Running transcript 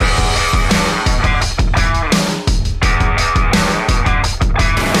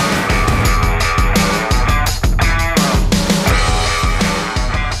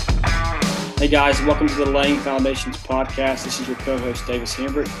guys, welcome to the Laying Foundations podcast. This is your co-host, Davis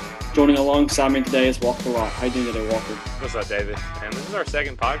Hambert. Joining alongside me today is Walker Lott. How you doing today, Walker? What's up, David? Man, this is our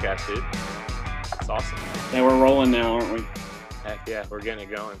second podcast, dude. It's awesome. Yeah, we're rolling now, aren't we? Heck yeah, we're getting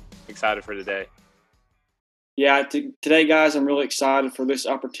it going. Excited for today. Yeah, today, guys, I'm really excited for this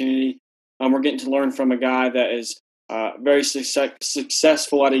opportunity. We're getting to learn from a guy that is very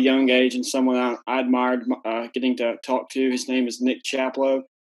successful at a young age and someone I admired getting to talk to. His name is Nick Chaplow.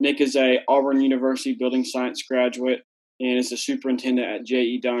 Nick is a Auburn University building science graduate and is a superintendent at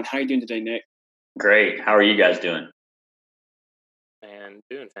J.E. Dunn. How are you doing today, Nick? Great. How are you guys doing? Man,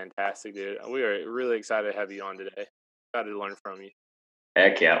 doing fantastic, dude. We are really excited to have you on today. Excited to learn from you.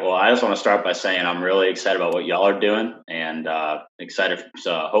 Heck yeah. Well, I just want to start by saying I'm really excited about what y'all are doing and excited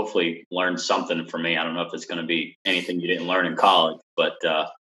to hopefully learn something from me. I don't know if it's going to be anything you didn't learn in college, but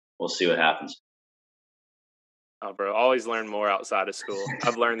we'll see what happens. Oh, bro, always learn more outside of school.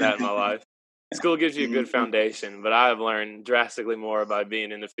 I've learned that in my life. School gives you a good foundation, but I've learned drastically more by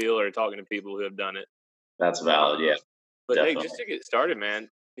being in the field or talking to people who have done it. That's valid, yeah. But definitely. Nick, just to get started, man,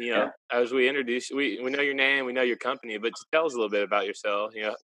 as we introduce you, we know your name, we know your company, but just tell us a little bit about yourself.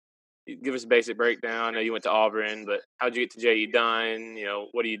 Give us a basic breakdown. I know you went to Auburn, but how'd you get to J.E. Dunn?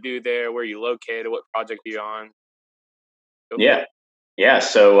 What do you do there? Where are you located? What project are you on? Yeah.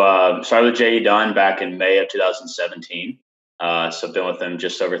 So started with J.E. Dunn back in May of 2017. So I've been with them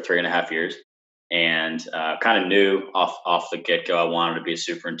just over 3.5 years, and kind of knew off the get go I wanted to be a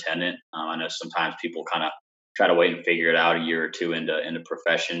superintendent. I know sometimes people kind of try to wait and figure it out a year or two into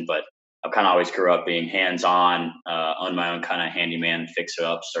profession, but I kind of always grew up being hands on my own kind of handyman, fix it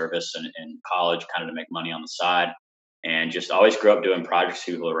up service, and in college, kind of to make money on the side, and just always grew up doing projects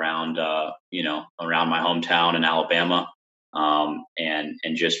around around my hometown in Alabama.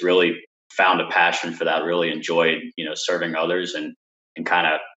 And just really found a passion for that, really enjoyed, serving others and kind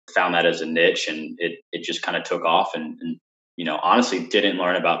of found that as a niche, and it just kind of took off and honestly didn't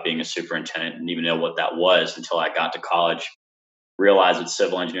learn about being a superintendent and even know what that was until I got to college, realized that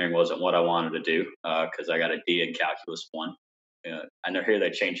civil engineering wasn't what I wanted to do because I got a D in Calculus 1. I know here they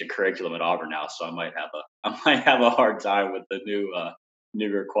changed the curriculum at Auburn now, so I might have a hard time with the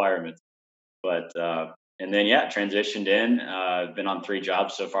new requirements, but and then, transitioned in. I've been on 3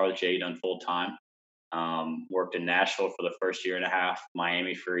 jobs so far with J.E. Dunn full time. Worked in Nashville for the first 1.5 years,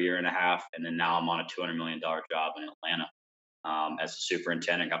 Miami for 1.5 years, and then now I'm on a $200 million job in Atlanta as a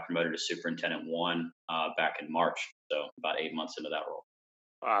superintendent. Got promoted to superintendent 1 back in March, so about 8 months into that role.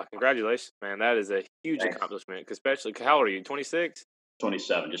 Wow, congratulations, man. That is a huge accomplishment, especially, how old are you, 26?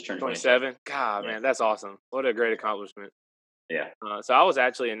 27, just turned 27? God, man, that's awesome. What a great accomplishment. Yeah. So I was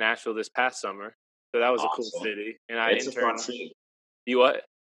actually in Nashville this past summer. So that was awesome. A cool city, and it's a fun city. You what?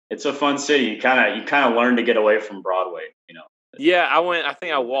 It's a fun city. You kind of learn to get away from Broadway, Yeah, I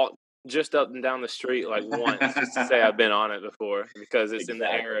think I walked just up and down the street like once just to say I've been on it before because it's in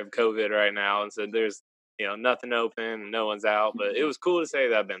the era of COVID right now, and so there's nothing open and no one's out. But it was cool to say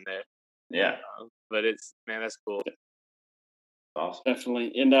that I've been there. Yeah. But that's cool. Awesome.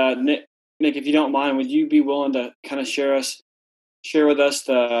 Definitely. And Nick, if you don't mind, would you be willing to kind of share with us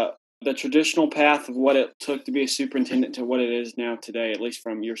the traditional path of what it took to be a superintendent to what it is now today, at least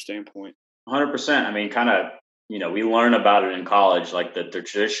from your standpoint? 100%. I mean, kind of, we learn about it in college, like the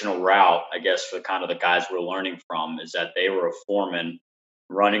traditional route, I guess, for kind of the guys we're learning from is that they were a foreman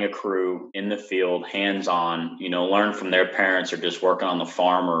running a crew in the field, hands-on, learn from their parents or just working on the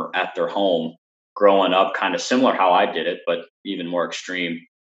farm or at their home, growing up kind of similar how I did it, but even more extreme.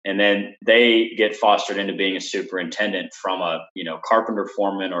 And then they get fostered into being a superintendent from a, carpenter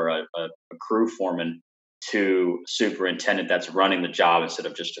foreman or a crew foreman to superintendent that's running the job instead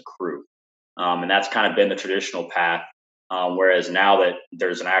of just a crew. And that's kind of been the traditional path. Whereas now that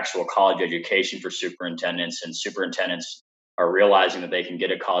there's an actual college education for superintendents and superintendents are realizing that they can get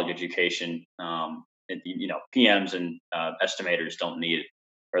a college education, PMs and estimators don't need it.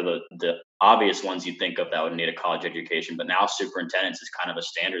 Or the obvious ones you think of that would need a college education, but now superintendents is kind of a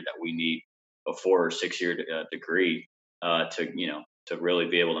standard that we need a 4 or 6 year degree to really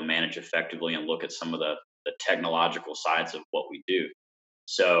be able to manage effectively and look at some of the technological sides of what we do.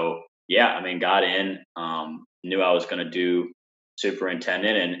 So got in, knew I was going to do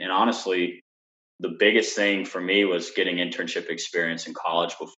superintendent, and honestly, the biggest thing for me was getting internship experience in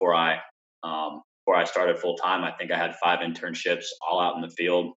college before I started full time. I think I had 5 internships all out in the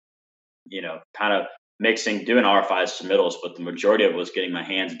field, kind of mixing, doing RFIs submittals, but the majority of it was getting my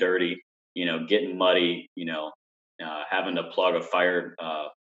hands dirty, getting muddy, having to plug a fire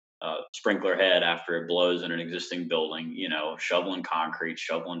sprinkler head after it blows in an existing building, shoveling concrete,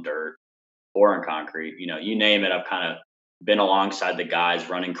 shoveling dirt, pouring concrete, you name it. I've kind of been alongside the guys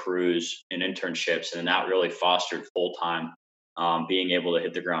running crews and internships, and that really fostered full time. Being able to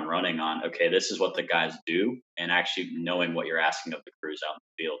hit the ground running on, okay, this is what the guys do, and actually knowing what you're asking of the crews out in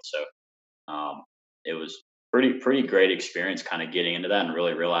the field. So it was pretty great experience kind of getting into that and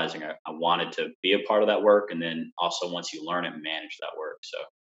really realizing I wanted to be a part of that work. And then also once you learn it, manage that work. So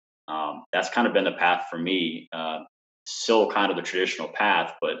that's kind of been the path for me. Still kind of the traditional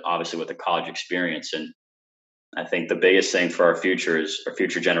path, but obviously with the college experience. And I think the biggest thing for our future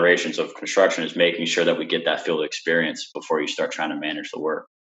generations of construction is making sure that we get that field experience before you start trying to manage the work.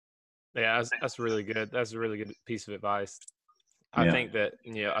 Yeah, that's really good. That's a really good piece of advice. I think that,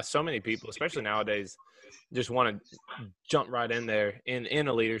 so many people, especially nowadays, just want to jump right in there in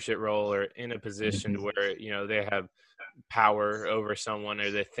a leadership role or in a position to where, they have power over someone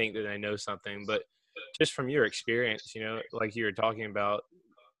or they think that they know something. But just from your experience, like you were talking about,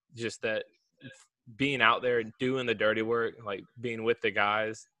 just that being out there doing the dirty work, like being with the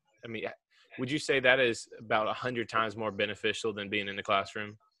guys. I mean, would you say that is about 100 times more beneficial than being in the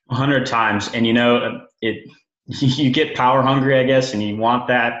classroom? 100 times. And you get power hungry, I guess, and you want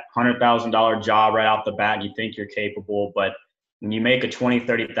that $100,000 job right off the bat, and you think you're capable. But when you make a $20,000,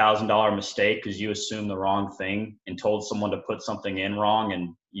 $30,000 mistake because you assumed the wrong thing and told someone to put something in wrong,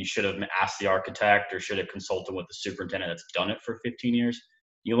 and you should have asked the architect or should have consulted with the superintendent that's done it for 15 years,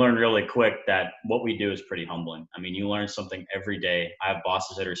 you learn really quick that what we do is pretty humbling. I mean, you learn something every day. I have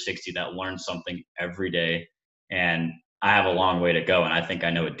bosses that are 60 that learn something every day, and I have a long way to go, and I think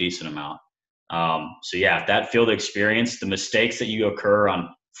I know a decent amount. So yeah, that field experience, the mistakes that you occur on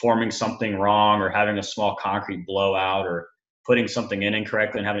forming something wrong or having a small concrete blowout or putting something in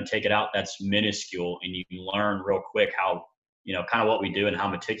incorrectly and having to take it out, that's minuscule. And you learn real quick how, kind of what we do and how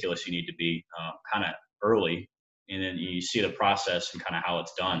meticulous you need to be kind of early. And then you see the process and kind of how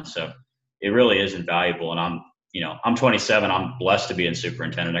it's done. So it really is invaluable. And I'm 27. I'm blessed to be in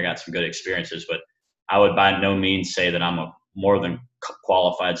superintendent. I got some good experiences, but I would by no means say that I'm a more than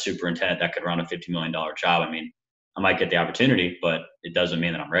qualified superintendent that could run a $50 million job. I mean, I might get the opportunity, but it doesn't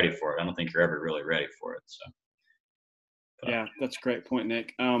mean that I'm ready for it. I don't think you're ever really ready for it. So. Yeah, that's a great point,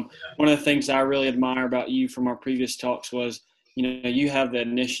 Nick. One of the things I really admire about you from our previous talks was, you have the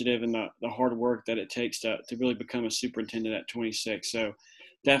initiative and the hard work that it takes to really become a superintendent at 26. So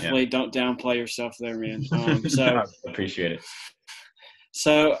definitely don't downplay yourself there, man. I appreciate it.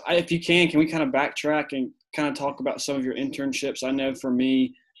 So if you can we kind of backtrack and kind of talk about some of your internships? I know for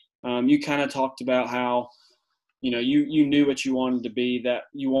me, you kind of talked about how, you knew what you wanted to be, that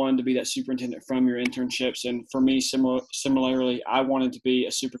you wanted to be that superintendent from your internships. And for me, similarly, I wanted to be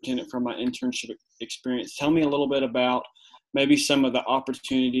a superintendent from my internship experience. Tell me a little bit about maybe some of the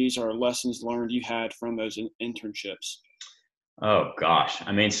opportunities or lessons learned you had from those internships. Oh gosh.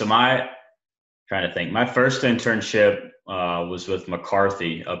 I mean, trying to think, my first internship was with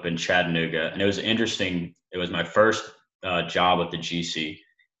McCarthy up in Chattanooga. And it was interesting. It was my first job at the GC.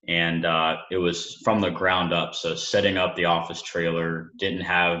 And it was from the ground up. So setting up the office trailer, didn't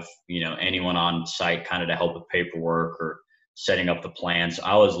have, anyone on site kind of to help with paperwork or setting up the plans.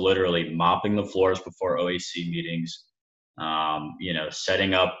 I was literally mopping the floors before OAC meetings,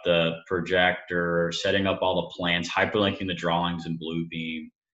 setting up the projector, setting up all the plans, hyperlinking the drawings in Bluebeam,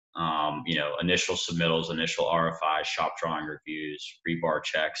 initial submittals, initial RFIs, shop drawing reviews, rebar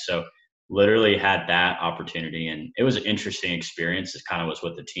checks. So literally had that opportunity, and it was an interesting experience. It kind of was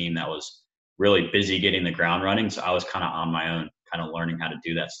with the team that was really busy getting the ground running. So I was kind of on my own, kind of learning how to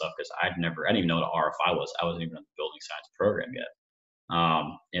do that stuff because I didn't even know what an RFI was. I wasn't even in the building science program yet.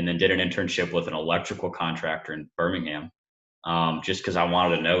 And then did an internship with an electrical contractor in Birmingham, just because I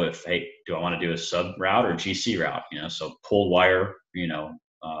wanted to know if, hey, do I want to do a sub route or GC route? So pulled wire,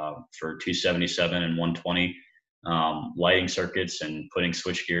 for 277 and 120. Lighting circuits and putting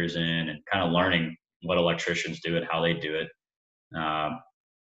switch gears in and kind of learning what electricians do and how they do it.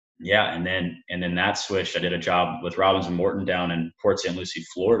 And then that switched. I did a job with Robbins and Morton down in Port St. Lucie,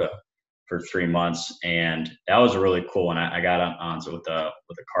 Florida for 3 months. And that was a really cool one. I got on with a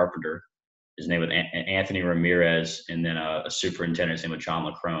carpenter. His name was Anthony Ramirez, and then a superintendent, his name was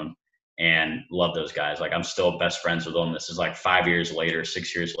John LaCrone, and love those guys. Like, I'm still best friends with them. This is like 6 years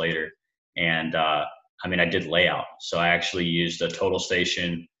later. And, I did layout. So I actually used a total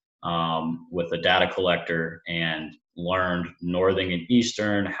station with a data collector and learned northern and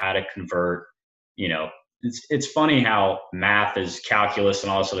eastern, how to convert. It's funny how math is calculus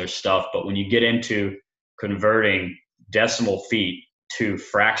and all this other stuff, but when you get into converting decimal feet to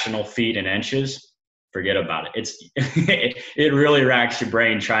fractional feet and inches, forget about it. It really racks your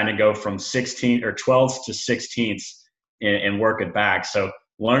brain trying to go from 16 or 12ths to 16ths and work it back. So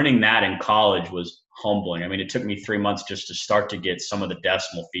learning that in college was humbling. I mean, it took me 3 months just to start to get some of the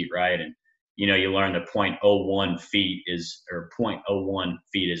decimal feet right. And, you learn that 0.01 feet is, or 0.01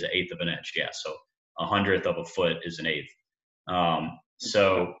 feet is an eighth of an inch. Yeah. So 100th of a foot is an eighth.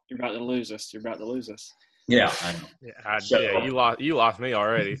 So you're about to lose us. You're about to lose us. Yeah, I know. You lost me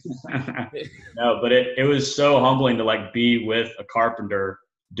already. No, but it was so humbling to be with a carpenter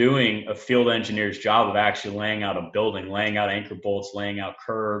doing a field engineer's job of actually laying out a building, laying out anchor bolts, laying out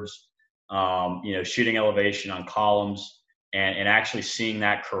curves, shooting elevation on columns, and actually seeing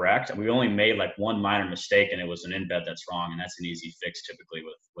that correct. We only made one minor mistake, and it was an embed that's wrong, and that's an easy fix typically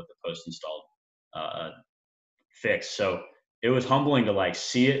with the post-installed fix. So it was humbling to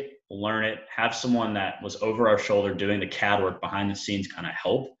see it, learn it, have someone that was over our shoulder doing the CAD work behind the scenes kind of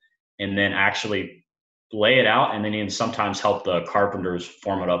help, and then actually lay it out, and then even sometimes help the carpenters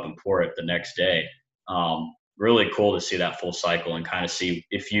form it up and pour it the next day. Really cool to see that full cycle and kind of see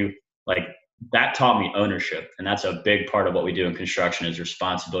if you that taught me ownership. And that's a big part of what we do in construction is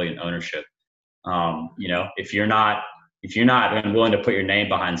responsibility and ownership. If you're not willing to put your name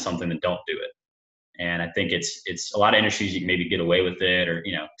behind something, then don't do it. And I think it's a lot of industries you can maybe get away with it, or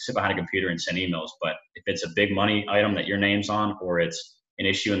sit behind a computer and send emails. But if it's a big money item that your name's on, or it's an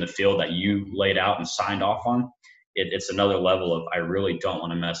issue in the field that you laid out and signed off on, it's another level of I really don't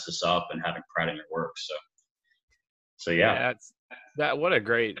want to mess this up, and having pride in your work. So yeah. What a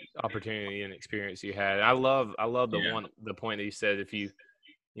great opportunity and experience you had. I love the point that you said, if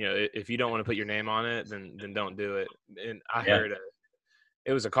you don't want to put your name on it, then don't do it. And I heard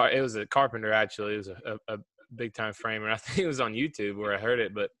it was a carpenter, actually. It was a big time framer. I think it was on YouTube where I heard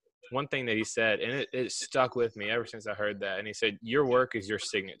it, but one thing that he said, and it stuck with me ever since I heard that. And he said, your work is your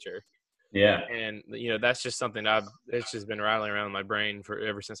signature. Yeah. And that's just something it's just been rattling around in my brain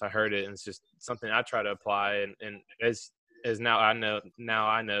ever since I heard it. And it's just something I try to apply. And as now I know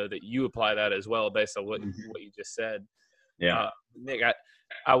that you apply that as well, based on what you just said. Yeah. Nick,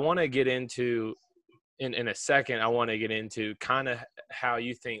 I want to get into, in a second, I want to get into kind of how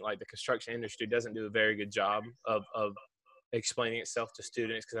you think the construction industry doesn't do a very good job of explaining itself to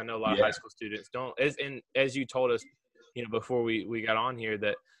students, because I know a lot of high school students don't. As you told us, before we got on here,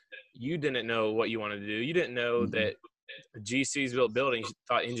 that you didn't know what you wanted to do. You didn't know that GCs built buildings. You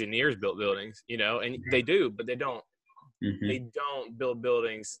thought engineers built buildings, and they do, but they don't. They don't build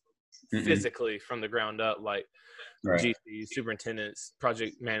buildings physically from the ground up like GCs, superintendents,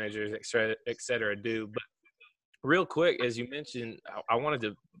 project managers, et cetera do. But real quick, as you mentioned, I wanted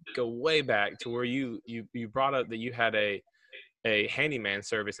to go way back to where you brought up that you had a handyman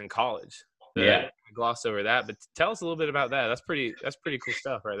service in college. I glossed over that, but tell us a little bit about that. That's pretty cool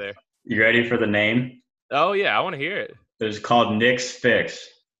stuff right there. You ready for the name? Oh yeah, I want to hear it. It's called Nick's Fix.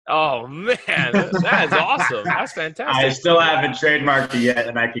 Oh man, that is awesome. That's fantastic. I still haven't trademarked it yet,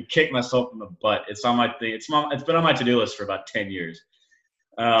 and I could kick myself in the butt. It's on my thing. It's been on my to-do list for about 10 years.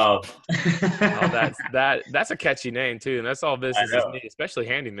 That's a catchy name too, and that's all businesses need, especially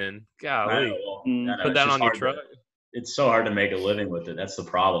handyman. Golly, put that on your truck. It's so hard to make a living with it. That's the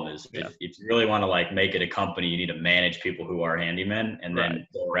problem. If you really want to make it a company, you need to manage people who are handymen, and then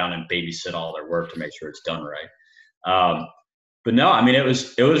go around and babysit all their work to make sure it's done right. But no, I mean, it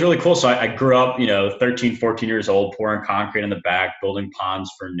was really cool. So I grew up, 13, 14 years old, pouring concrete in the back, building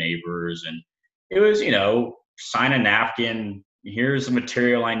ponds for neighbors. And it was, sign a napkin. Here's the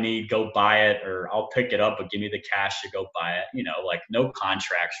material I need, go buy it, or I'll pick it up, but give me the cash to go buy it. No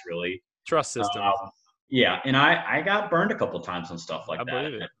contracts really. Trust system. Yeah. And I got burned a couple of times on stuff like that.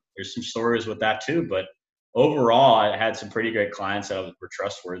 Believe it. There's some stories with that too, but overall I had some pretty great clients that were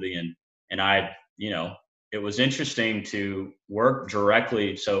trustworthy, and it was interesting to work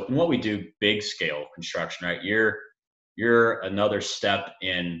directly. So in what we do, big scale construction, right? You're another step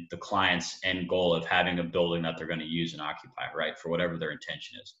in the client's end goal of having a building that they're going to use and occupy, right? For whatever their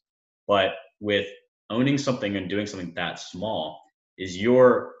intention is. But with owning something and doing something that small, is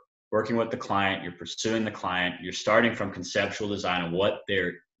you're working with the client, you're pursuing the client, you're starting from conceptual design and what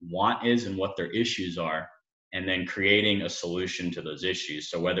their want is and what their issues are, and then creating a solution to those issues.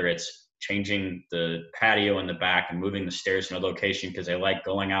 So whether it's changing the patio in the back and moving the stairs in a location because they like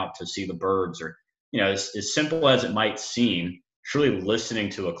going out to see the birds, or, as simple as it might seem, truly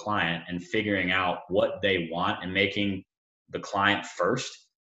listening to a client and figuring out what they want and making the client first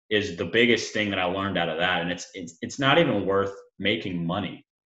is the biggest thing that I learned out of that. And it's not even worth making money,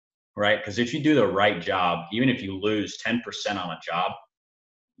 right? Because if you do the right job, even if you lose 10% on a job,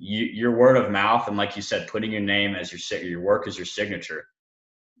 your word of mouth, and like you said, putting your name as your work as your signature,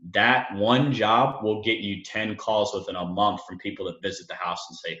 that one job will get you 10 calls within a month from people that visit the house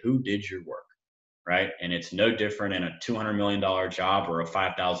and say, who did your work, right? And it's no different in a $200 million job or a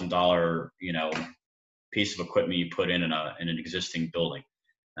 $5,000, piece of equipment you put in an existing building.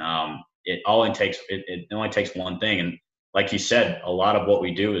 It only takes one thing. And like you said, a lot of what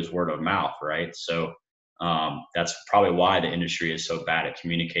we do is word of mouth, right? So that's probably why the industry is so bad at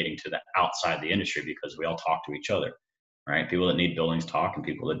communicating to the outside the industry, because we all talk to each other, right? People that need buildings talk, and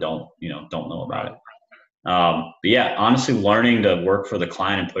people that don't know about it. But yeah, honestly, learning to work for the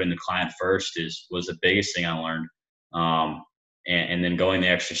client and putting the client first was the biggest thing I learned. And then going the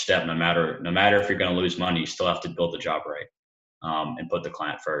extra step, no matter if you're going to lose money, you still have to build the job right. And put the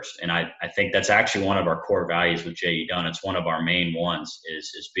client first. And I think that's actually one of our core values with J.E. Dunn. It's one of our main ones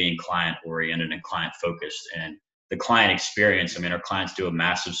is being client oriented and client focused, and the client experience. I mean, our clients do a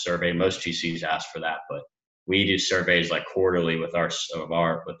massive survey. Most GCs ask for that, but we do surveys like quarterly with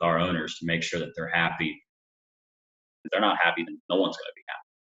our owners to make sure that they're happy. If they're not happy, then no one's going to be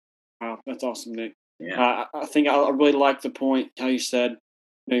happy. Wow, that's awesome, Nick. Yeah. I think I really like the point how you said,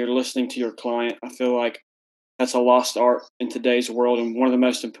 you're listening to your client. I feel like that's a lost art in today's world. And one of the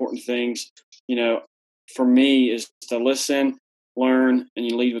most important things, for me is to listen, learn, and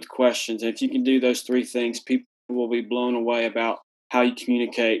you lead with questions. And if you can do those three things, people will be blown away about how you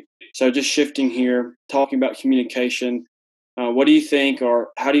communicate. So just shifting here, talking about communication, what do you think, or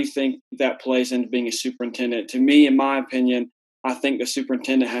how do you think that plays into being a superintendent? To me, in my opinion, I think the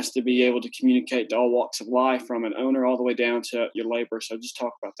superintendent has to be able to communicate to all walks of life, from an owner all the way down to your labor. So just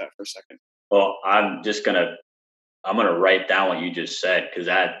talk about that for a second. Well, I'm going to write down what you just said, because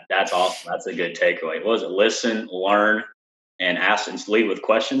that's awesome. That's a good takeaway. What was it? Listen, learn, and ask and lead with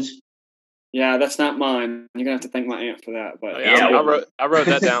questions. Yeah, that's not mine. You're gonna have to thank my aunt for that. But I wrote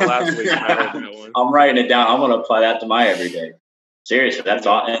that down last week. I'm writing it down. I'm going to apply that to my everyday. Seriously, that's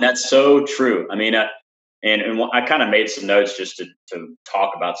all, and that's so true. I mean, and I kind of made some notes just to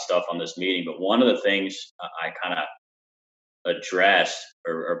talk about stuff on this meeting. But one of the things I kind of addressed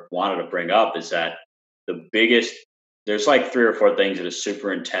or wanted to bring up is that there's like 3 or 4 things that a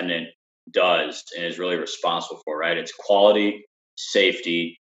superintendent does and is really responsible for, right? It's quality,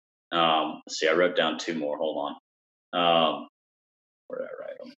 safety. Let's see, I wrote down 2 more. Hold on. Where did I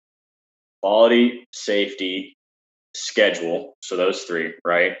write them? Quality, safety, schedule. So those 3,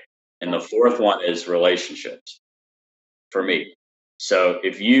 right? And the 4th one is relationships for me. So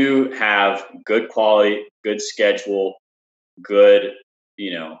if you have good quality, good schedule, good,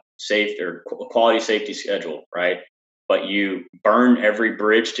 safe or quality safety schedule, right? But you burn every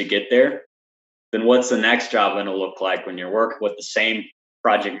bridge to get there, then what's the next job going to look like when you're working with the same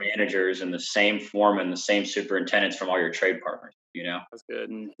project managers and the same foreman, the same superintendents from all your trade partners? That's good.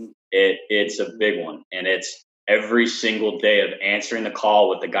 Mm-hmm. It's a big one, and it's every single day of answering the call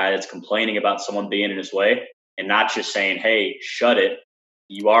with the guy that's complaining about someone being in his way, and not just saying, "Hey, shut it."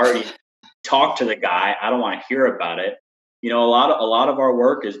 You already talked to the guy. I don't want to hear about it. A lot of our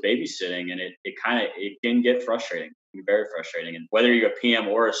work is babysitting, and it can get frustrating. It can be very frustrating. And whether you're a PM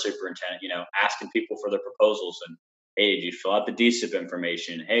or a superintendent, asking people for their proposals and, hey, did you fill out the DSIP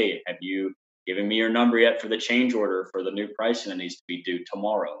information? Hey, have you given me your number yet for the change order for the new pricing that needs to be due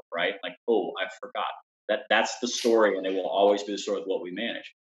tomorrow? Right? Like, oh, I forgot. That's the story, and it will always be the story of what we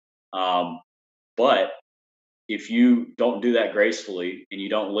manage. But if you don't do that gracefully and you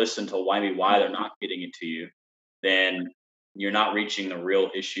don't listen to why they're not getting it to you, then you're not reaching the real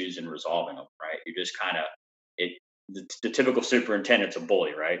issues and resolving them, right? You're just kind of the typical superintendent's a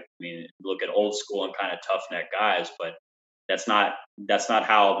bully, right? I mean, look at old school and kind of tough neck guys, but that's not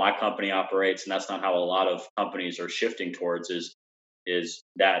how my company operates, and that's not how a lot of companies are shifting towards is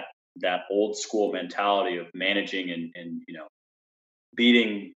that old school mentality of managing and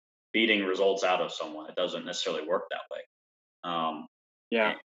beating results out of someone. It doesn't necessarily work that way.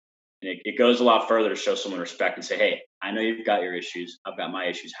 Yeah. And it goes a lot further to show someone respect and say, hey, I know you've got your issues. I've got my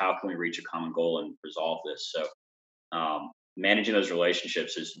issues. How can we reach a common goal and resolve this? So managing those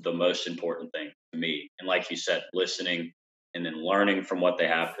relationships is the most important thing to me. And like you said, listening and then learning from what they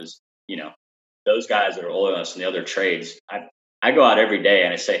have, because, those guys that are older than us in the other trades, I go out every day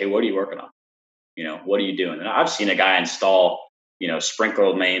and I say, hey, what are you working on? What are you doing? And I've seen a guy install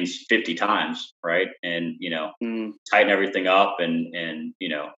sprinkler mains 50 times, right? And, tighten everything up and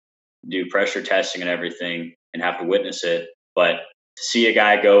do pressure testing and everything and have to witness it. But to see a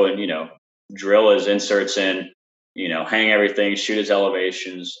guy go and, drill his inserts in, hang everything, shoot his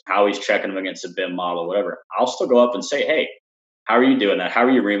elevations, how he's checking them against a BIM model, whatever, I'll still go up and say, hey, how are you doing that? How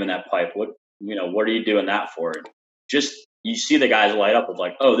are you reaming that pipe? What are you doing that for? And just, you see the guys light up with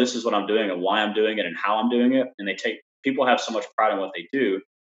like, oh, this is what I'm doing and why I'm doing it and how I'm doing it. And people have so much pride in what they do,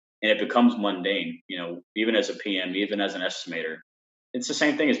 and it becomes mundane, even as a PM, even as an estimator. It's the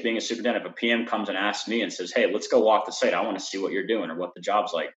same thing as being a superintendent. If a PM comes and asks me and says, hey, let's go walk the site, I want to see what you're doing or what the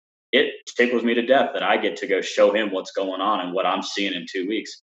job's like. it tickles me to death that I get to go show him what's going on and what I'm seeing in 2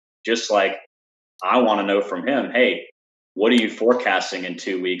 weeks. Just like I want to know from him, hey, what are you forecasting in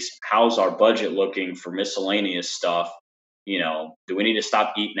 2 weeks? How's our budget looking for miscellaneous stuff? Do we need to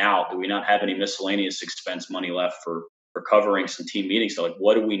stop eating out? Do we not have any miscellaneous expense money left for covering some team meetings? So like,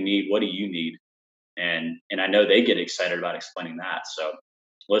 what do we need? What do you need? And I know they get excited about explaining that. So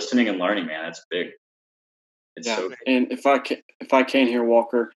listening and learning, man, that's big. It's so. And if I can here,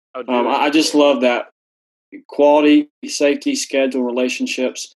 Walker, Oh, I just love that quality, safety, schedule,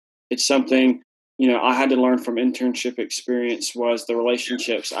 relationships. It's something, I had to learn from internship experience was the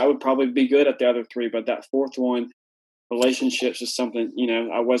relationships. I would probably be good at the other three, but that fourth one, relationships, is something,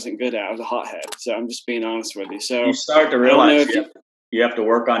 I wasn't good at. I was a hothead. So I'm just being honest with you. So you start to realize you have to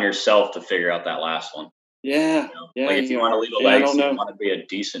work on yourself to figure out that last one. Yeah. Like if you want to leave a legacy, you want to be a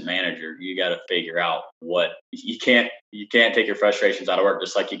decent manager, you got to figure out what you can't take your frustrations out of work,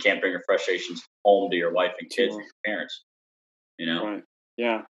 just like you can't bring your frustrations home to your wife and kids and your parents. Right.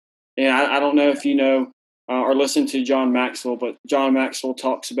 Yeah. And I don't know if you know or listen to John Maxwell, but John Maxwell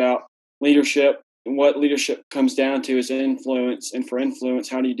talks about leadership, and what leadership comes down to is influence. And for influence,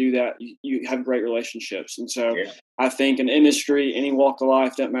 how do you do that? You have great relationships. And so I think in industry, any walk of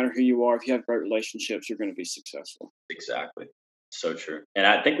life, doesn't matter who you are, if you have great relationships, you're going to be successful. Exactly. So true. And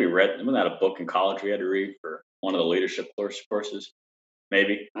I think wasn't that a book in college we had to read for one of the leadership courses?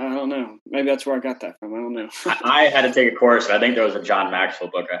 Maybe. I don't know. Maybe that's where I got that from. I don't know. I had to take a course. I think there was a John Maxwell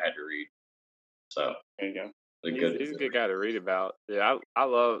book I had to read. So there you go. He's a good guy to read about. Yeah, I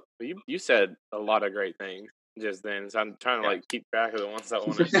love you said a lot of great things just then. So I'm trying to keep track of the ones I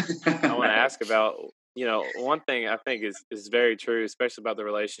want to ask about. One thing I think is very true, especially about the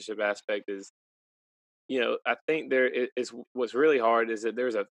relationship aspect, is I think there is what's really hard is that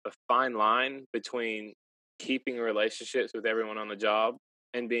there's a fine line between keeping relationships with everyone on the job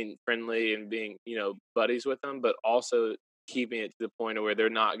and being friendly and being buddies with them, but also keeping it to the point of where they're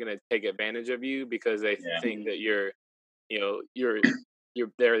not going to take advantage of you because they think that you're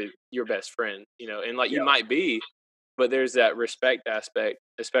they're your best friend, and you might be, but there's that respect aspect,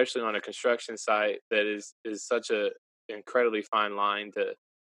 especially on a construction site, that is such a incredibly fine line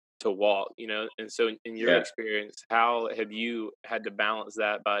to walk, and so in your experience, how have you had to balance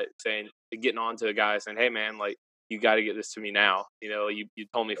that by getting on to a guy saying, hey man, you got to get this to me now, you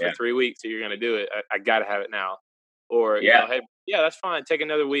told me for 3 weeks that you're going to do it, I got to have it now. Or, hey, that's fine. Take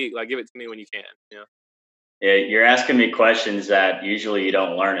another week. Give it to me when you can. Yeah, you're asking me questions that usually you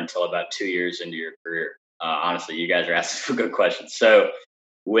don't learn until about 2 years into your career. Honestly, you guys are asking some good questions. So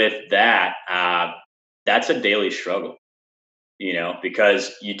with that, that's a daily struggle,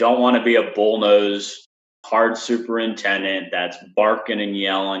 because you don't want to be a bullnose, hard superintendent that's barking and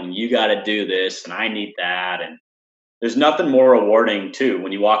yelling, you got to do this and I need that. And there's nothing more rewarding too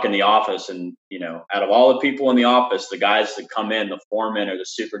when you walk in the office and, out of all the people in the office, the guys that come in, the foreman or the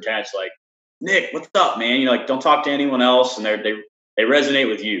superintendent's like, Nick, what's up, man? Don't talk to anyone else. And they resonate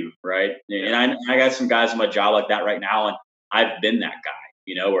with you. Right. And I got some guys on my job like that right now. And I've been that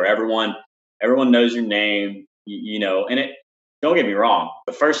guy, where everyone knows your name, and don't get me wrong.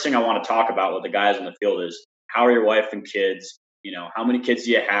 The first thing I want to talk about with the guys in the field is how are your wife and kids? How many kids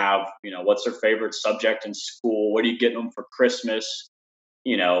do you have? What's their favorite subject in school? What are you getting them for Christmas?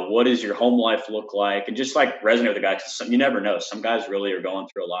 What does your home life look like? And just resonate with the guys. You never know. Some guys really are going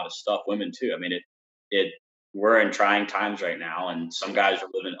through a lot of stuff. Women too. I mean, we're in trying times right now, and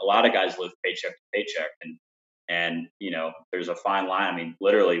a lot of guys live paycheck to paycheck, and there's a fine line. I mean,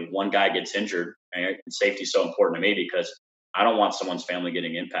 literally one guy gets injured, and safety is so important to me because I don't want someone's family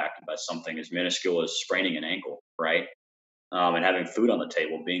getting impacted by something as minuscule as spraining an ankle, right? And having food on the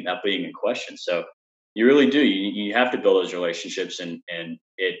table being in question. So you really do. You have to build those relationships, and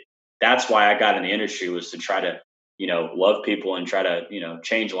that's why I got in the industry, was to try to love people and try to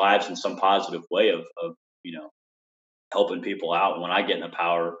change lives in some positive way of helping people out. When I get in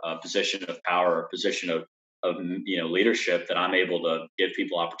a position of power, a position of leadership, that I'm able to give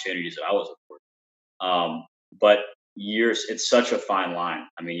people opportunities that I wasn't afforded. But it's such a fine line.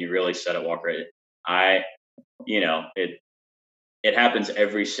 I mean, you really said it, Walker. It happens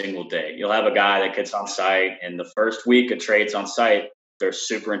every single day. You'll have a guy that gets on site, and the first week of trades on site, their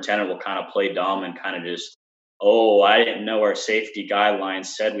superintendent will kind of play dumb and kind of just, I didn't know our safety guidelines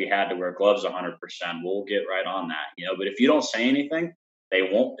said we had to wear gloves 100%. We'll get right on that, But if you don't say anything, they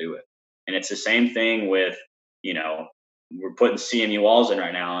won't do it. And it's the same thing with, we're putting CMU walls in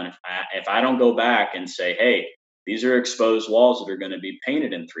right now, and if I don't go back and say, hey, these are exposed walls that are going to be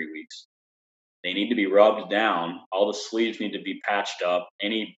painted in 3 weeks, they need to be rubbed down. All the sleeves need to be patched up.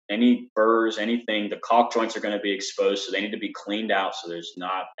 Any burrs, anything, the caulk joints are going to be exposed, so they need to be cleaned out. So there's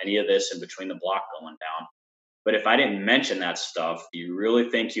not any of this in between the block going down. But if I didn't mention that stuff, do you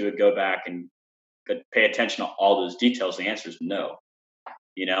really think you would go back and pay attention to all those details? The answer is no.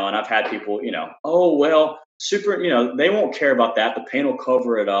 And I've had people, oh, well, they won't care about that. The paint will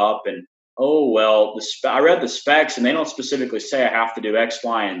cover it up. And, oh, well, I read the specs and they don't specifically say I have to do X,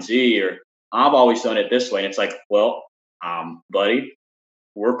 Y, and Z, or I've always done it this way. And it's like, well, buddy,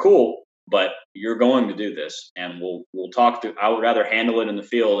 we're cool, but you're going to do this, and we'll talk through. I would rather handle it in the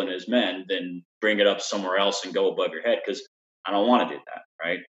field and as men than bring it up somewhere else and go above your head, because I don't want to do that,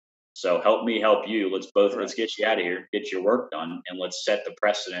 right? So help me help you. Let's get you out of here, get your work done, and let's set the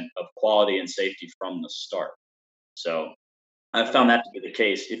precedent of quality and safety from the start. So I've found that to be the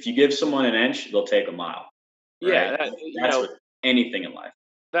case. If you give someone an inch, they'll take a mile. Right? Yeah, That's with anything in life.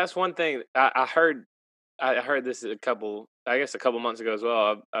 That's one thing I heard. I heard this a couple months ago as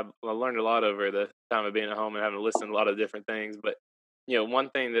well. I learned a lot over the time of being at home and having to listen to a lot of different things. But one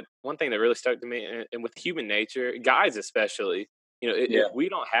thing that really stuck to me, and with human nature, guys especially, if we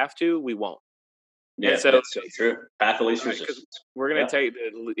don't have to, we won't. Yeah, so, that's so true. Path of least resistance. We're going to take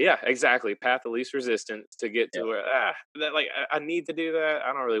exactly. Path of least resistance to get to where I need to do that.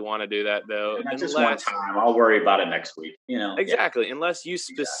 I don't really want to do that though. Unless, just one time. I'll worry about it next week. Exactly. Yeah. Unless you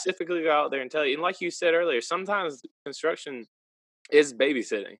specifically go out there and tell you, and like you said earlier, sometimes construction is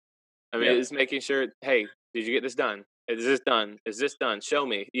babysitting. I mean, it's making sure. Hey, did you get this done? Is this done? Is this done? Show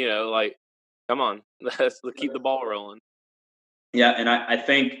me. Come on, let's keep the ball rolling. Yeah, and I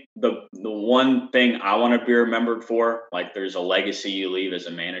think the one thing I want to be remembered for, like there's a legacy you leave as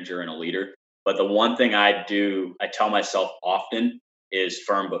a manager and a leader, but the one thing I tell myself often is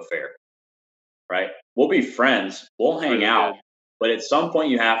firm but fair, right? We'll be friends, we'll hang out, but at some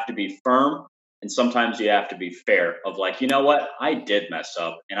point you have to be firm, and sometimes you have to be fair of like, you know what, I did mess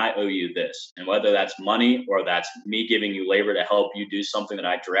up and I owe you this. And whether that's money or that's me giving you labor to help you do something that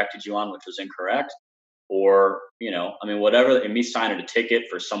I directed you on, which was incorrect, or, whatever, and me signing a ticket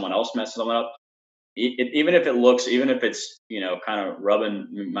for someone else messing them up, even if it's, kind of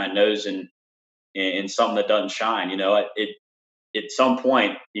rubbing my nose in something that doesn't shine, at some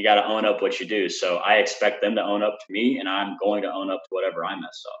point you got to own up what you do. So I expect them to own up to me, and I'm going to own up to whatever I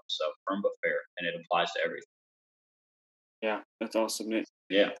mess up. So firm but fair, and it applies to everything. Yeah, that's awesome, Nick.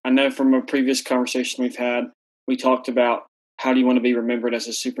 Yeah. I know from a previous conversation we've had, we talked about how do you want to be remembered as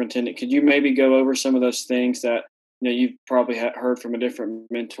a superintendent. Could you maybe go over some of those things that you've probably heard from a different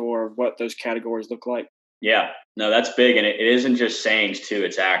mentor, what those categories look like? Yeah, no, that's big, and it isn't just sayings too;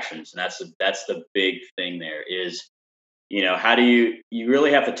 it's actions, and that's the big thing. There is, how do you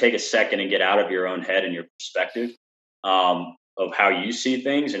really have to take a second and get out of your own head and your perspective of how you see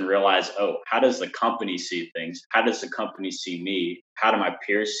things, and realize, oh, how does the company see things? How does the company see me? How do my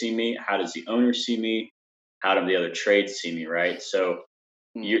peers see me? How does the owner see me? How do the other trades see me, right? So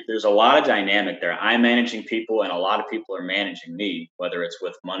there's a lot of dynamic there. I'm managing people, and a lot of people are managing me, whether it's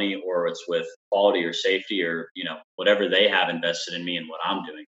with money or it's with quality or safety or, whatever they have invested in me and what I'm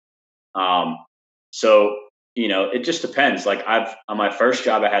doing. So, it just depends. Like on my first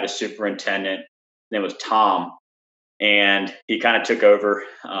job, I had a superintendent. His name was Tom, and he kind of took over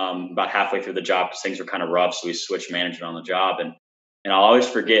about halfway through the job because things were kind of rough. So we switched management on the job, and I'll always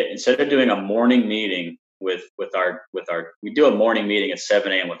forget, instead of doing a morning meeting we do a morning meeting at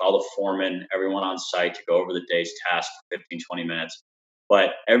 7 a.m. with all the foremen, everyone on site, to go over the day's task for 15, 20 minutes.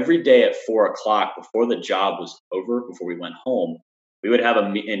 But every day at 4 o'clock, before the job was over, before we went home, we would have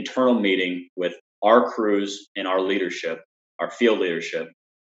an internal meeting with our crews and our leadership, our field leadership.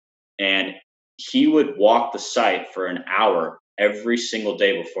 And he would walk the site for an hour every single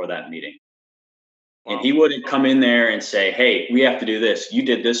day before that meeting. Wow. And he wouldn't come in there and say, hey, we have to do this. You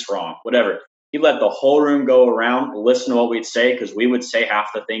did this wrong, whatever. He let the whole room go around, listen to what we'd say, because we would say half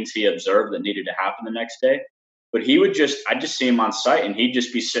the things he observed that needed to happen the next day. But I'd just see him on site, and he'd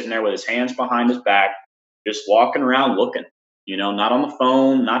just be sitting there with his hands behind his back, just walking around looking, not on the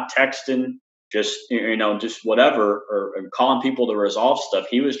phone, not texting, just whatever, or calling people to resolve stuff.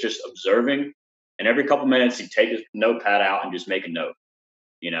 He was just observing, and every couple minutes he'd take his notepad out and just make a note,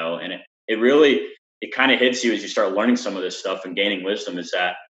 and it kind of hits you as you start learning some of this stuff and gaining wisdom, is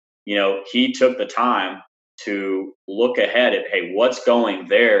that he took the time to look ahead at, hey, what's going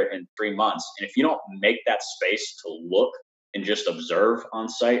there in 3 months? And if you don't make that space to look and just observe on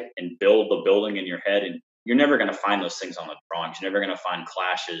site and build the building in your head, and you're never going to find those things on the drawings. You're never going to find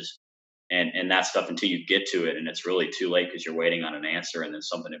clashes and that stuff until you get to it. And it's really too late because you're waiting on an answer and then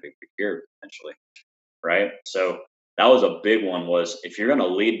something to be procured potentially. Right. So that was a big one. Was if you're going to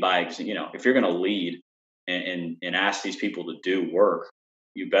lead if you're going to lead and ask these people to do work,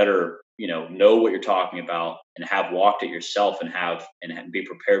 you better know what you're talking about and have walked it yourself and be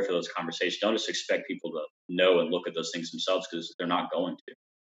prepared for those conversations. Don't just expect people to know and look at those things themselves, because they're not going to.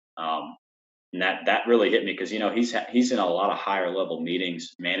 And that really hit me, because he's in a lot of higher level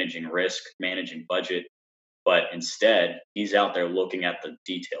meetings, managing risk, managing budget, but instead he's out there looking at the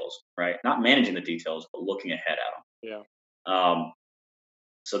details, right? Not managing the details, but looking ahead at them. Yeah.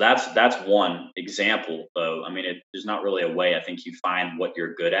 So that's one example, though. I mean, there's not really a way. I think you find what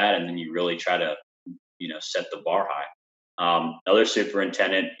you're good at, and then you really try to, set the bar high. Another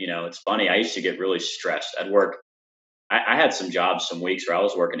superintendent, it's funny. I used to get really stressed at work. I had some jobs, some weeks where I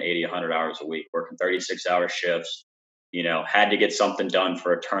was working 80, 100 hours a week, working 36-hour shifts. Had to get something done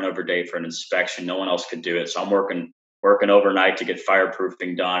for a turnover date for an inspection. No one else could do it, so I'm working overnight to get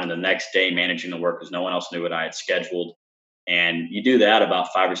fireproofing done, and the next day managing the work because no one else knew what I had scheduled. And you do that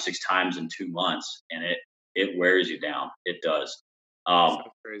about 5 or 6 times in 2 months, and it wears you down. It does. Sounds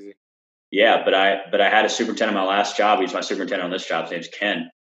crazy. Yeah, but I had a superintendent on my last job. He's my superintendent on this job. His name's Ken,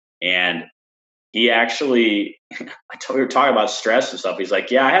 and he actually, we were talking about stress and stuff. He's like,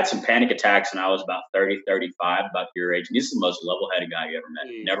 yeah, I had some panic attacks when I was about 30, 35, about your age. And he's the most level-headed guy you ever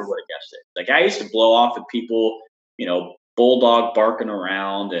met. Jeez. Never would have guessed it. Like, I used to blow off at people, bulldog barking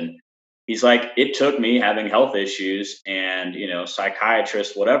around. And he's like, it took me having health issues and,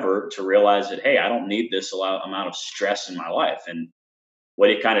 psychiatrist, whatever, to realize that, hey, I don't need this amount of stress in my life. And what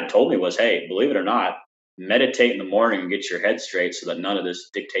he kind of told me was, hey, believe it or not, meditate in the morning and get your head straight so that none of this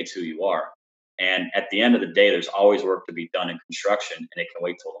dictates who you are. And at the end of the day, there's always work to be done in construction, and it can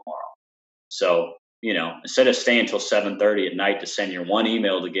wait till tomorrow. So, instead of staying till 7:30 at night to send your one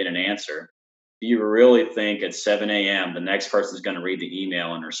email to get an answer, do you really think at 7 a.m. the next person's going to read the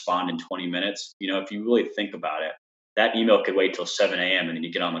email and respond in 20 minutes? If you really think about it, that email could wait till 7 a.m. and then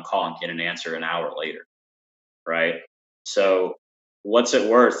you get on the call and get an answer an hour later, right? So what's it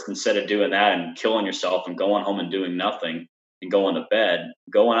worth, instead of doing that and killing yourself and going home and doing nothing and going to bed,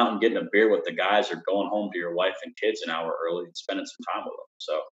 going out and getting a beer with the guys, or going home to your wife and kids an hour early and spending some time with them?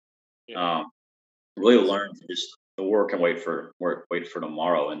 So really learn to just, the work can wait for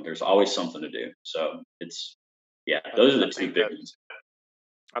tomorrow, and there's always something to do. So those are the two big ones.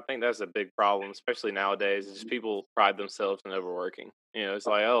 I think that's a big problem, especially nowadays. Is just people pride themselves in overworking. It's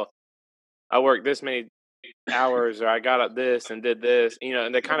like, oh, I worked this many hours, or I got up this and did this,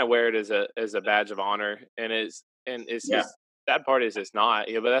 and they kind of wear it as a badge of honor, and it's just, that part is it's not,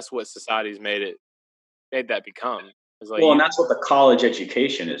 but that's what society's made that become. It's like, and that's what the college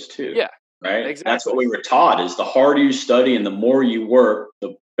education is too. Yeah, right. Exactly. That's what we were taught: is the harder you study and the more you work,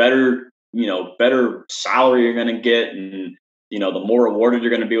 the better salary you're going to get, and the more rewarded you're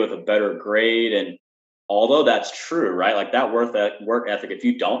going to be with a better grade. And although that's true, right? Like, that work ethic, if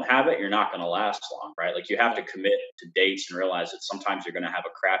you don't have it, you're not going to last long, right? Like, you have to commit to dates and realize that sometimes you're going to have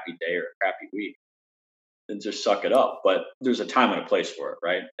a crappy day or a crappy week, and just suck it up. But there's a time and a place for it,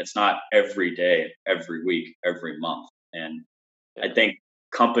 right? It's not every day, every week, every month. And I think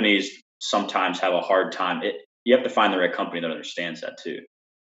companies sometimes have a hard time. You have to find the right company that understands that too.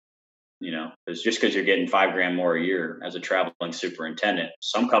 Because just because you're getting $5,000 more a year as a traveling superintendent,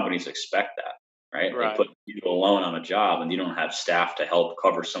 some companies expect that, right? They put you alone on a job, and you don't have staff to help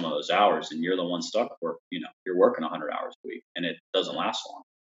cover some of those hours, and you're the one stuck where you're working 100 hours a week, and it doesn't last long.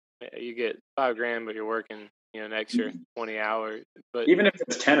 You get $5,000, but you're working an extra 20 hours. But even if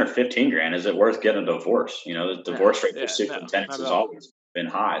it's 10 or 15 grand, is it worth getting a divorce? The divorce rate for superintendents has always been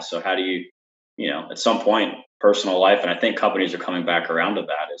high. So how do you, at some point, personal life, and I think companies are coming back around to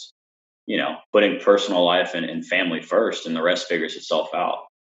that, is putting personal life and family first, and the rest figures itself out.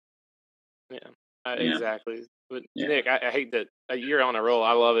 Exactly. But Nick, I hate that you're on a roll.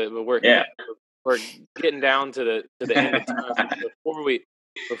 I love it, but we're getting down to the end of time.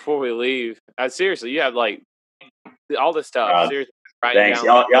 Before we leave, seriously, you have like all this stuff. Seriously, thanks.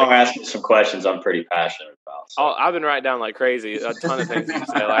 Y'all ask me some questions I'm pretty passionate about. So. I've been writing down like crazy a ton of things you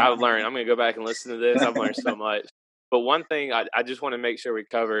say. Like, I've learned. I'm going to go back and listen to this. I've learned so much. But one thing I just want to make sure we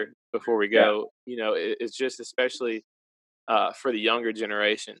cover before we go, it's just especially for the younger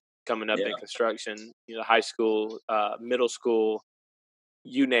generation coming up in construction, high school, middle school,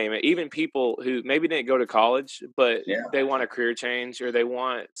 you name it. Even people who maybe didn't go to college, but they want a career change, or they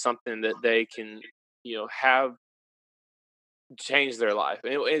want something that they can, have change their life.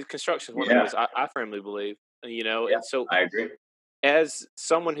 And construction is one of those, I firmly believe, and so I agree. As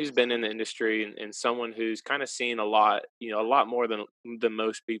someone who's been in the industry and someone who's kind of seen a lot more than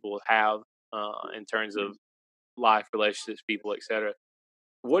most people have in terms of life, relationships, people, etc.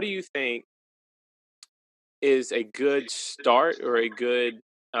 What do you think is a good start or a good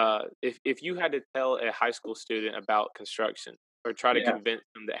if you had to tell a high school student about construction or try to Yeah. convince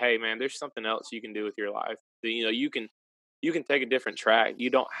them that, hey man, there's something else you can do with your life. That, you can take a different track. You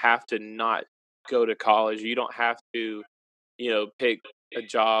don't have to not go to college. You don't have to, pick a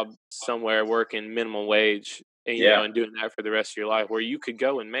job somewhere working minimum wage and, Yeah. and doing that for the rest of your life, where you could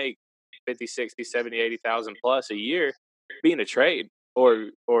go and make 50, 60, 70, 80,000 plus a year being a trade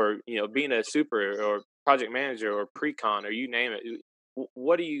or being a super or project manager or pre-con or you name it.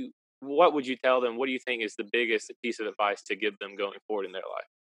 What would you tell them? What do you think is the biggest piece of advice to give them going forward in their life?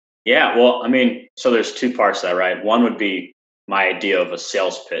 Yeah. Well, I mean, so there's two parts to that, right? One would be my idea of a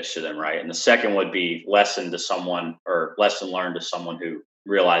sales pitch to them, right? And the second would be lesson learned to someone who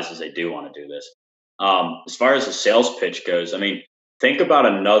realizes they do want to do this. As far as the sales pitch goes, I mean, think about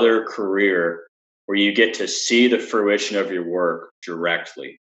another career where you get to see the fruition of your work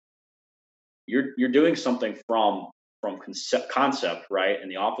directly. You're doing something from concept, right, in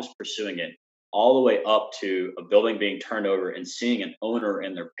the office pursuing it, all the way up to a building being turned over and seeing an owner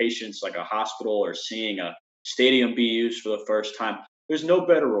and their patients, like a hospital, or seeing a stadium be used for the first time. There's no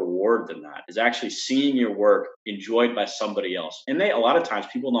better reward than that, is actually seeing your work enjoyed by somebody else. And a lot of times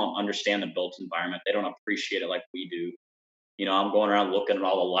people don't understand the built environment. They don't appreciate it like we do. I'm going around looking at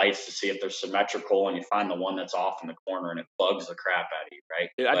all the lights to see if they're symmetrical, and you find the one that's off in the corner and it bugs the crap out of you, right?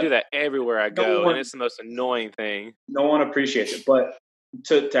 Dude, I But do that everywhere I no go, and one it's the most annoying thing. no one appreciates it. But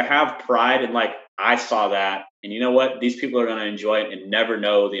to have pride and, like, I saw that, and you know what? These people are going to enjoy it and never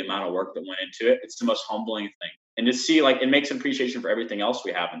know the amount of work that went into it. It's the most humbling thing. And to see, like, it makes appreciation for everything else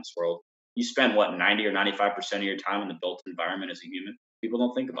we have in this world. You spend what, 90 or 95% of your time in the built environment as a human. People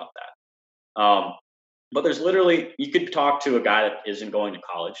don't think about that. But there's literally, you could talk to a guy that isn't going to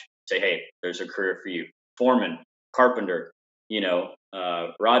college, say, hey, there's a career for you. Foreman, carpenter,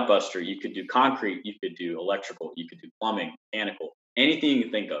 rod buster. You could do concrete, you could do electrical, you could do plumbing, mechanical, anything you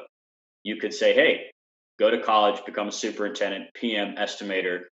can think of. You could say, hey, go to college, become a superintendent, PM,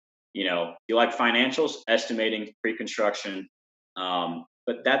 estimator. You like financials, estimating, pre-construction.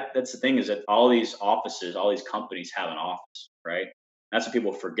 But that's the thing, is that all these offices, all these companies have an office, right? That's what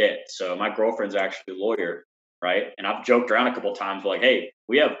people forget. So my girlfriend's actually a lawyer, right? And I've joked around a couple of times, like, hey,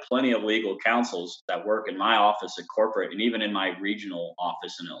 we have plenty of legal counsels that work in my office at corporate, and even in my regional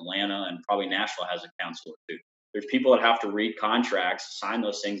office in Atlanta, and probably Nashville has a counsel or two. There's people that have to read contracts, sign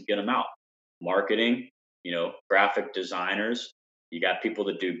those things, get them out. Marketing, graphic designers. You got people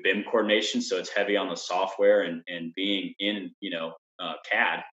that do BIM coordination, so it's heavy on the software and being in,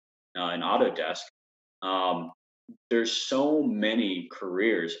 CAD and Autodesk. There's so many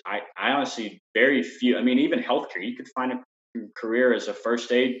careers. I honestly, very few. I mean, even healthcare, you could find a career as a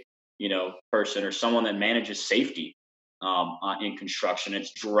first aid, person, or someone that manages safety in construction.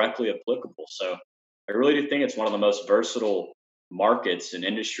 It's directly applicable. So I really do think it's one of the most versatile markets and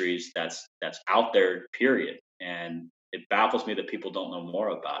industries that's out there, period. And it baffles me that people don't know more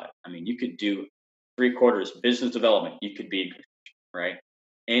about it. I mean, you could do 3/4 business development. You could be, right?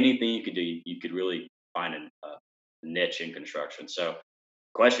 Anything you could do, you could really find a niche in construction. So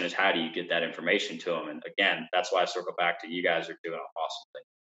the question is, how do you get that information to them? And again, that's why I circle back to, you guys are doing an awesome thing,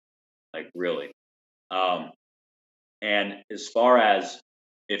 like, really. And as far as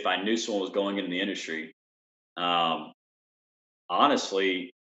if I knew someone was going into the industry,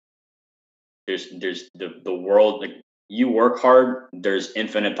 honestly, there's the world, like, you work hard, there's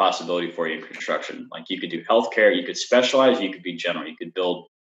infinite possibility for you in construction. Like, you could do healthcare, you could specialize, you could be general, you could build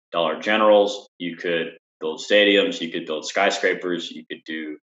Dollar Generals, you could build stadiums, you could build skyscrapers, you could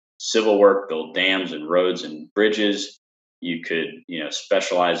do civil work, build dams and roads and bridges. You could,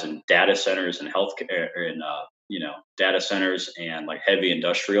 specialize in data centers and healthcare, and data centers and, like, heavy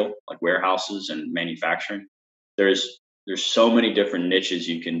industrial, like warehouses and manufacturing. There's so many different niches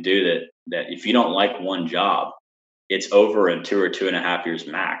you can do that if you don't like one job, it's over in 2 or 2.5 years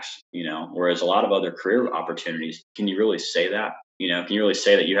max. Whereas a lot of other career opportunities, can you really say that? Can you really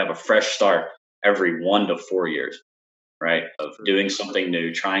say that you have a fresh start every 1 to 4 years, right? Of doing something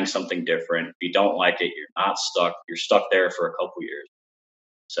new, trying something different. If you don't like it, you're not stuck. You're stuck there for a couple years.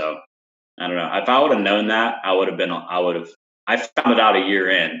 So I don't know. If I would have known that, I found it out a year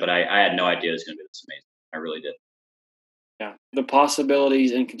in, but I had no idea it was going to be this amazing. I really did. Yeah, the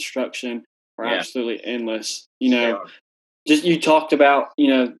possibilities in construction are absolutely endless. Just, you talked about,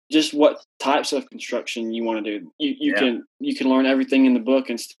 just what types of construction you want to do. You can learn everything in the book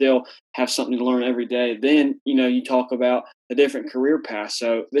and still have something to learn every day. Then, you talk about the different career paths.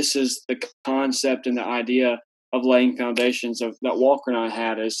 So this is the concept and the idea of laying foundations of that Walker and I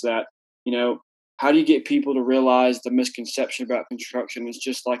had, is that, how do you get people to realize the misconception about construction is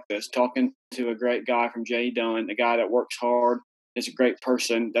just like this? Talking to a great guy from J.E. Dunn, a guy that works hard, is a great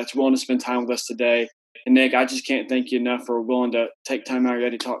person that's willing to spend time with us today. And Nick, I just can't thank you enough for willing to take time out of your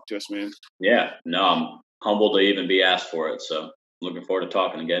day to talk to us, man. Yeah, no, I'm humbled to even be asked for it. So looking forward to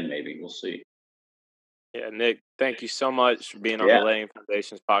talking again. Maybe we'll see. Yeah, Nick, thank you so much for being on the Laying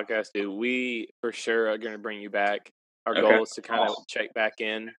Foundations podcast, dude. We for sure are going to bring you back. Our goal is to kind of check back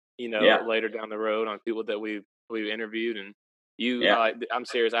in, later down the road on people that we've interviewed. And I'm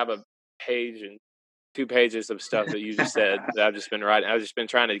serious. I have a page and 2 pages of stuff that you just said that I've just been writing. I've just been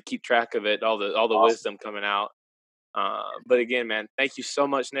trying to keep track of it, all the wisdom coming out. But again, man, thank you so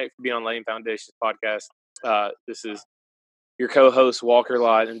much, Nick, for being on Laying Foundations podcast. This is your co-hosts, Walker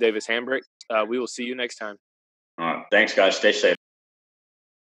Lott and Davis Hambrick. We will see you next time. All right. Thanks, guys. Stay safe.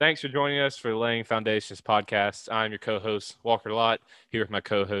 Thanks for joining us for the Laying Foundations podcast. I'm your co-host, Walker Lott, here with my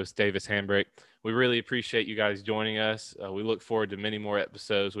co-host, Davis Hambrick. We really appreciate you guys joining us. We look forward to many more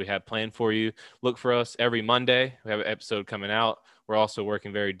episodes we have planned for you. Look for us every Monday. We have an episode coming out. We're also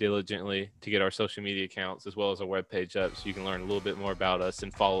working very diligently to get our social media accounts as well as our webpage up so you can learn a little bit more about us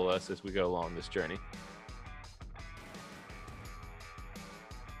and follow us as we go along this journey.